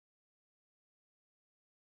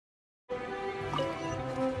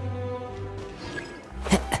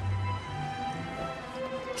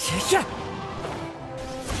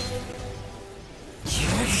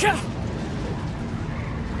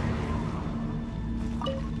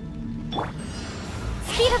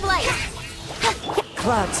Speed of light.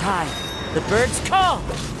 Clouds high. The birds call.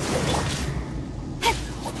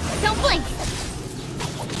 Don't blink.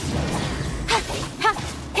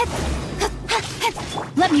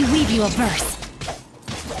 Let me weave you a verse.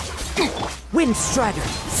 Wind Strider.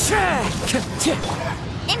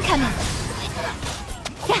 Incoming.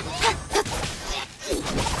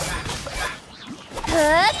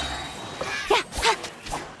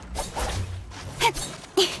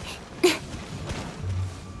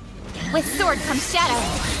 With sword comes shadow.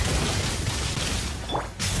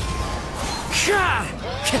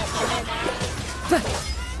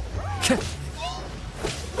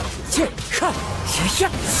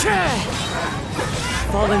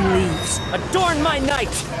 Fallen leaves, adorn my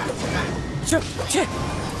night!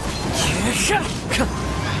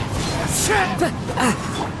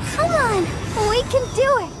 Come on, we can do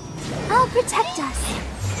it. I'll protect us.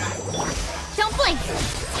 Don't blink.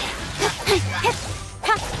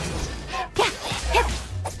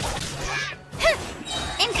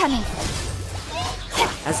 Incoming.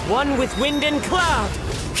 As one with wind and cloud!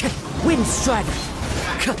 Wind Strider!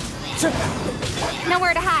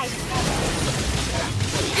 Nowhere to hide.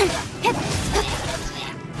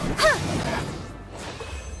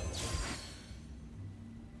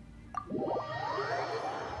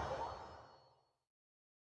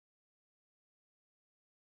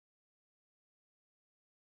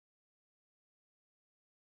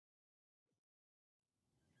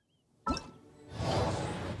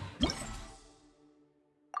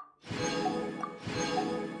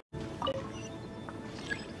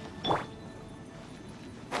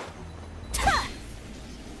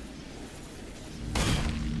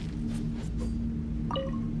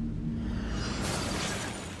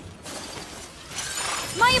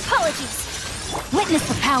 My apologies. Witness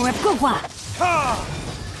the power of Gugwa.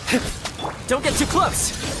 Don't get too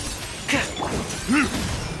close!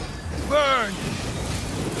 Burn!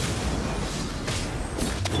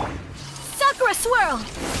 Sakura swirl.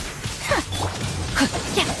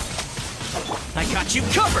 I got you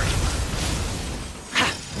covered!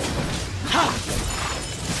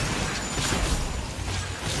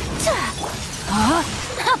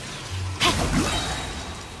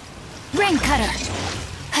 Rain cutter.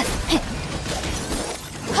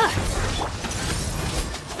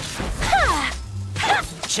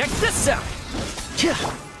 Check this out! Your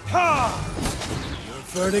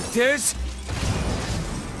verdict is?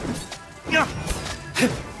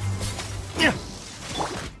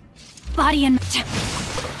 Body and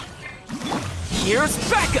Here's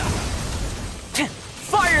backup!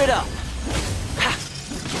 Fire it up!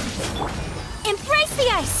 embrace the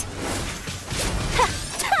ice.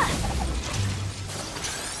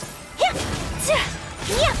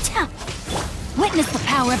 Witness the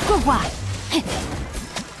power of Gugwa.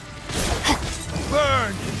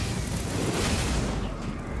 Burn!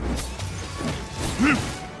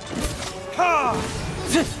 Ha!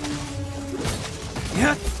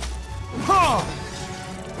 Yeah. Ha!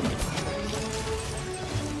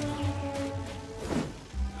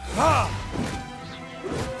 Ha!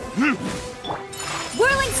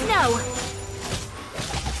 Whirling snow.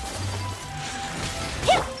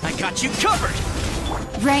 I got you covered!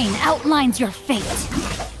 Rain outlines your fate.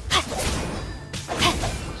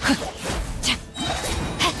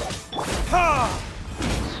 Ha!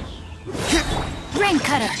 Rain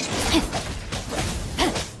cutter.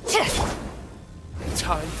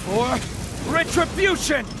 Time for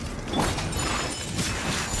retribution!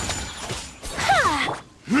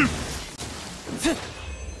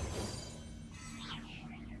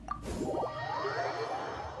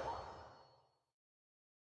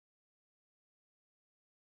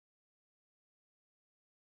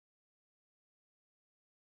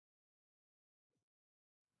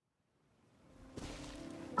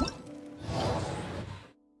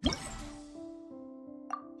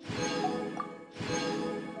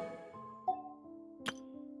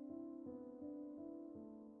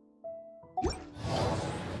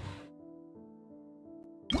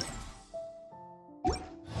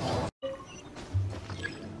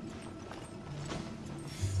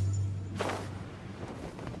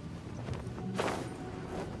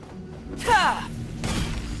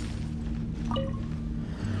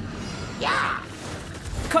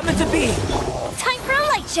 Coming to be! Time for a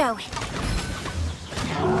light show.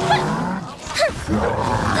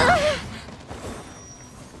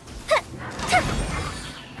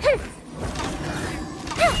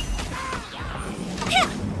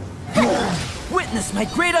 Witness my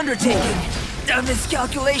great undertaking! A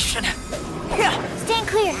miscalculation. Stand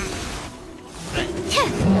clear.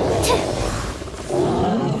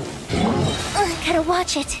 Gotta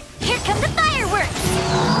watch it. Here come the fireworks!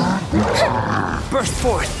 Burst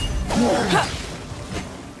forth.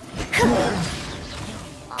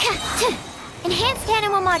 Enhanced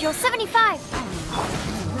Animal Module 75.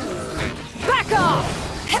 Back off!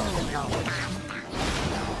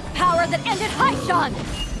 Power that ended Haishan!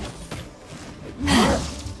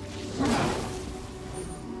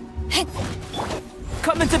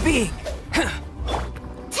 Come into being.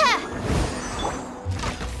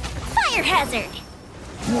 Fire hazard!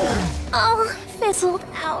 Oh, fizzled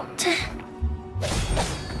out.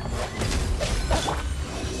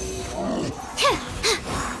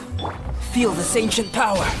 Feel this ancient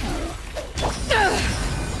power.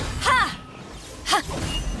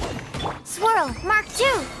 Swirl, Mark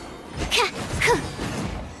 2.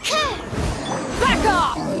 Back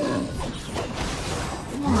off!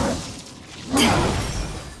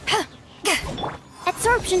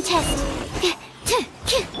 Absorption test.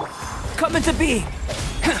 Come into being.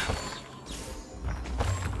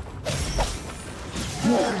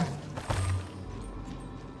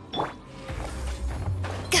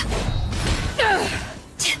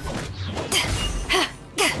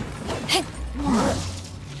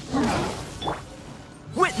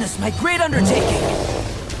 Witness my great undertaking.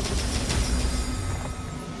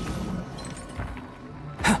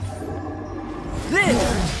 Live!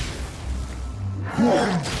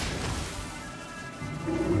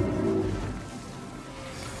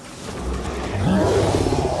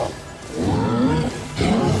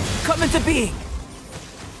 Come into being!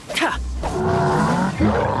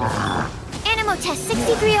 Animo test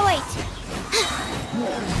 6308.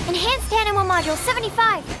 Enhanced Animal Module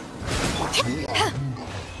 75.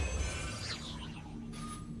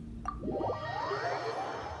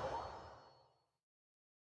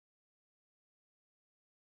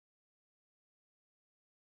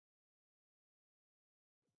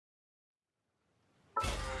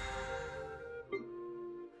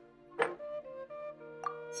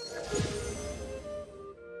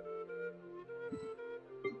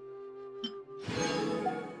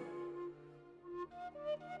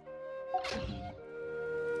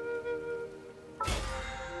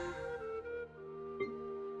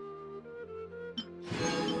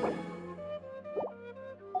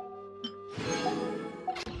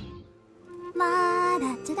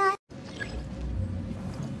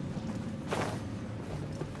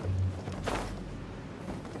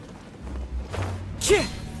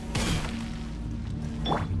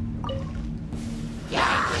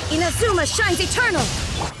 Inazuma shines eternal!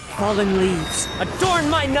 Fallen leaves, adorn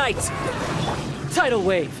my night! Tidal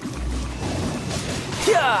wave!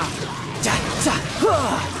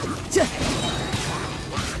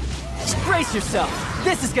 Brace yourself!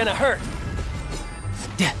 This is gonna hurt!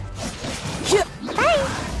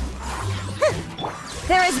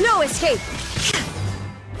 There is no escape!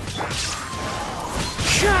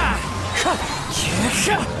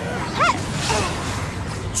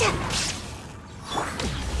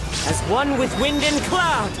 As one with wind and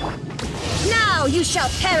cloud! Now you shall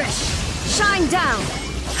perish! Shine down!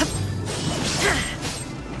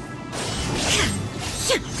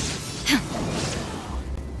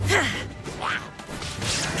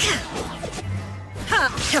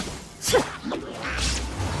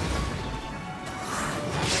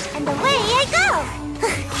 And away I go!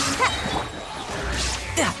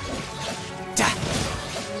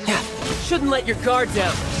 Shouldn't let your guard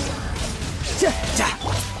down.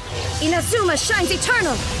 Inazuma shines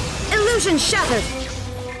eternal! Illusion shattered!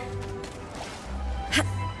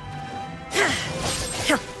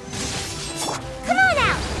 Come on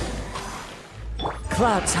out!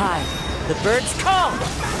 Clouds high, the birds call!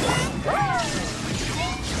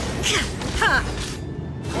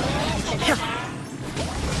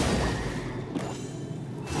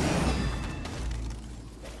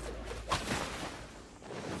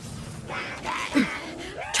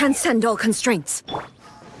 Transcend all constraints.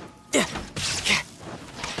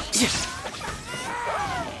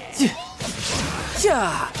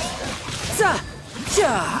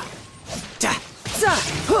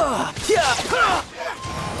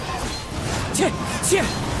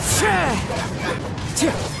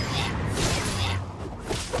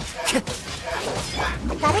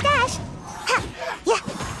 Gotta dash! Ha! Yeah!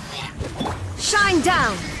 Shine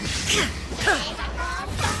down!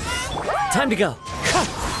 Time to go.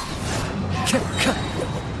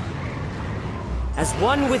 As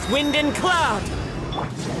one with wind and cloud!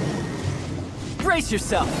 Brace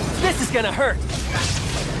yourself! This is gonna hurt!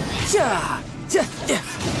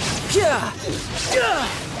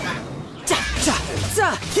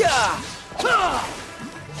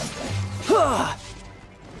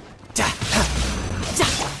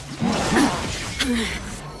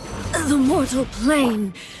 The mortal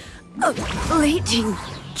plane of fleeting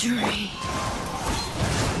dream.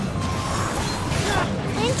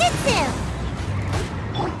 Ninjutsu!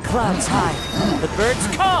 Clouds high, the birds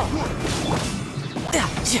call!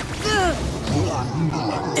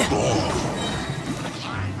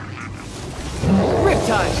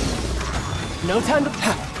 Riptide! No time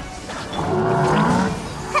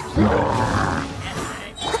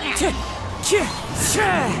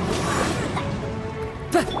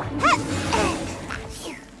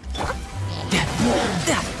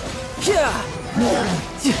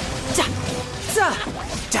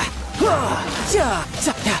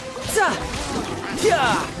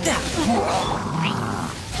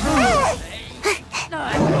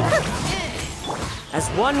As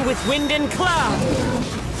one with wind and cloud!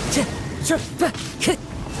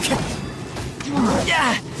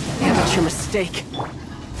 That's your mistake.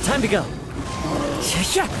 Time to go.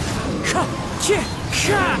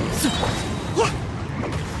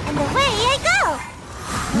 And away I go!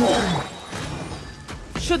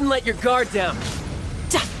 Shouldn't let your guard down.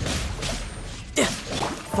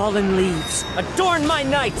 Fallen leaves, adorn my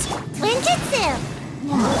night! Ninjutsu!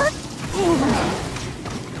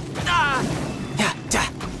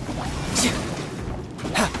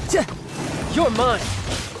 You're mine!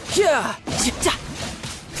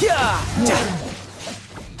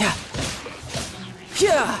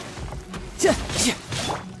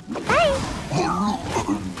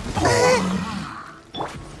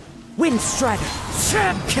 Wind Strider!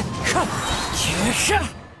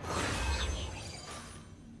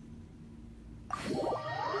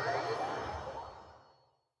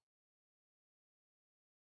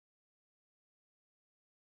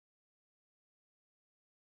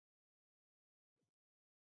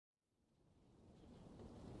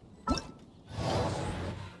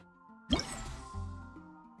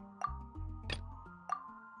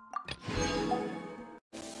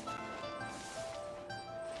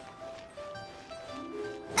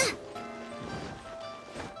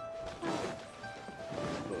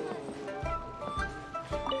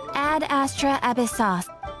 Ad Astra Abyssos.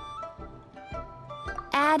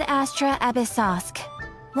 Ad Astra Abyssosk.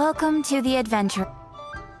 Welcome to the adventure.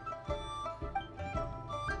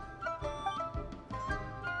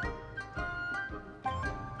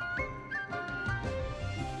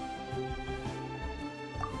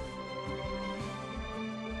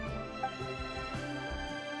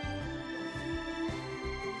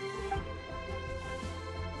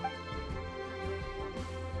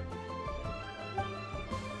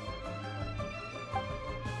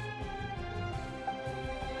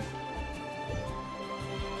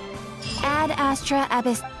 Ad Astra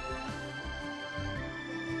Abyss.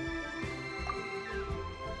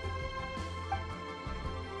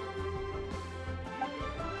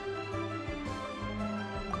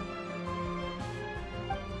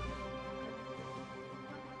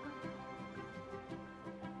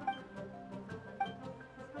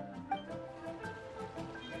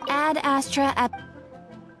 Ad Astra Ab.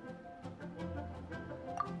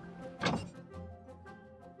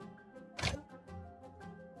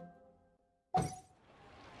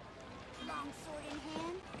 Sword in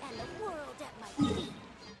hand, and the world at my feet.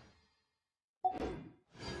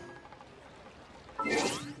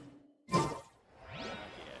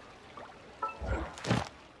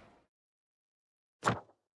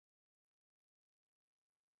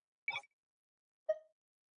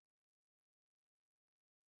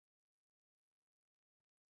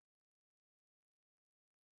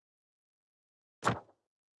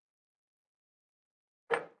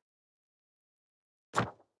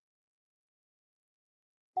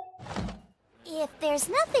 If there's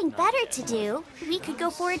nothing better to do, we could go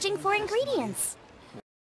foraging for ingredients.